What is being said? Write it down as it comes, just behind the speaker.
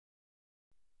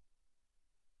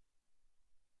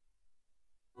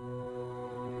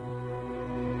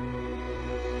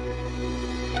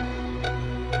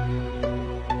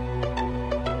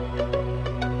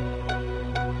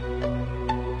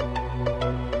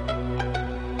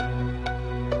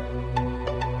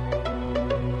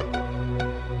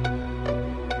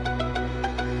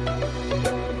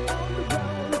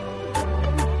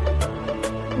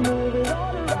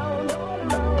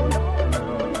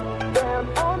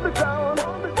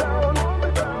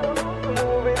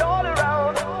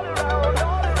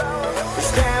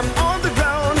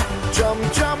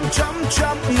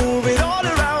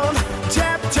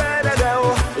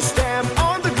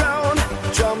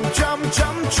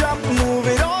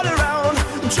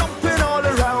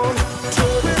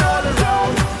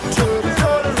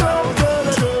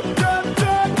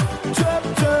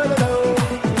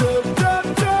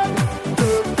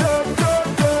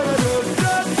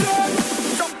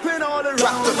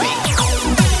Drop the beat.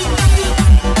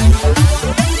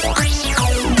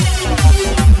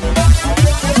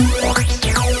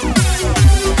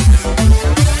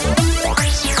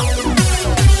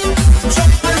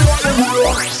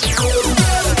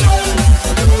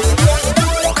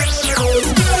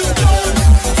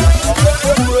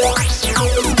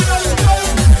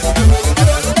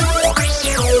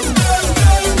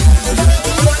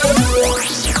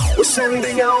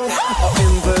 Sending out our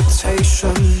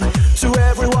invitation to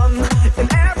everyone in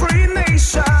every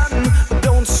nation.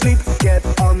 Don't sleep, get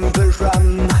on the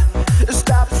run.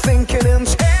 Stop thinking and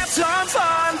have some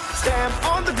fun. Stamp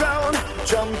on the ground,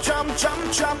 jump, jump,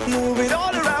 jump, jump, move it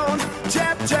all around.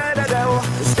 Tap, tap, tap, tap.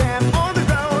 Stamp on the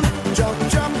ground, jump,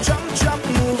 jump, jump, jump,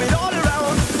 move it all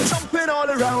around. Jump it all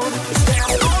around.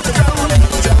 Stamp on the ground,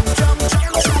 jump, jump,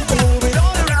 jump, jump, move it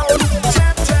all around.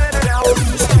 Tap, tap, tap, tap.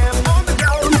 Stamp on the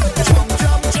ground.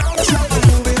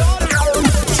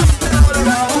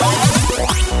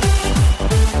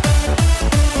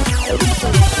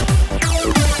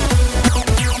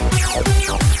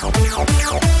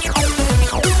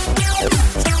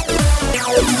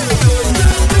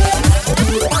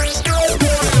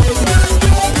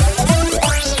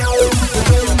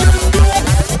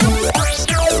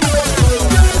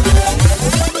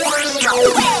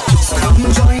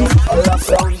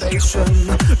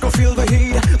 Go feel the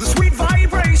heat, the sweet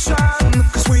vibration.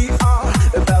 Cause we are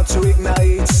about to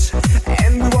ignite,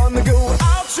 and we wanna go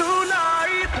out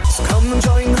tonight. So come and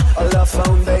join our love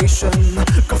foundation.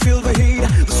 Go feel the heat,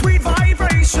 the sweet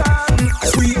vibration.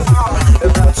 Cause we are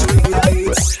about to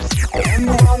ignite, and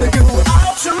we wanna go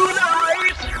out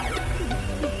tonight.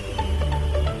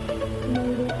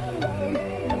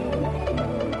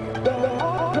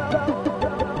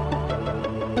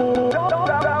 Drop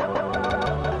the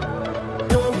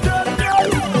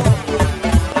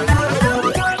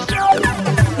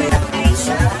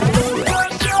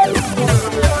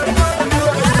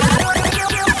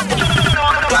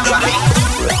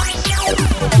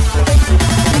beat.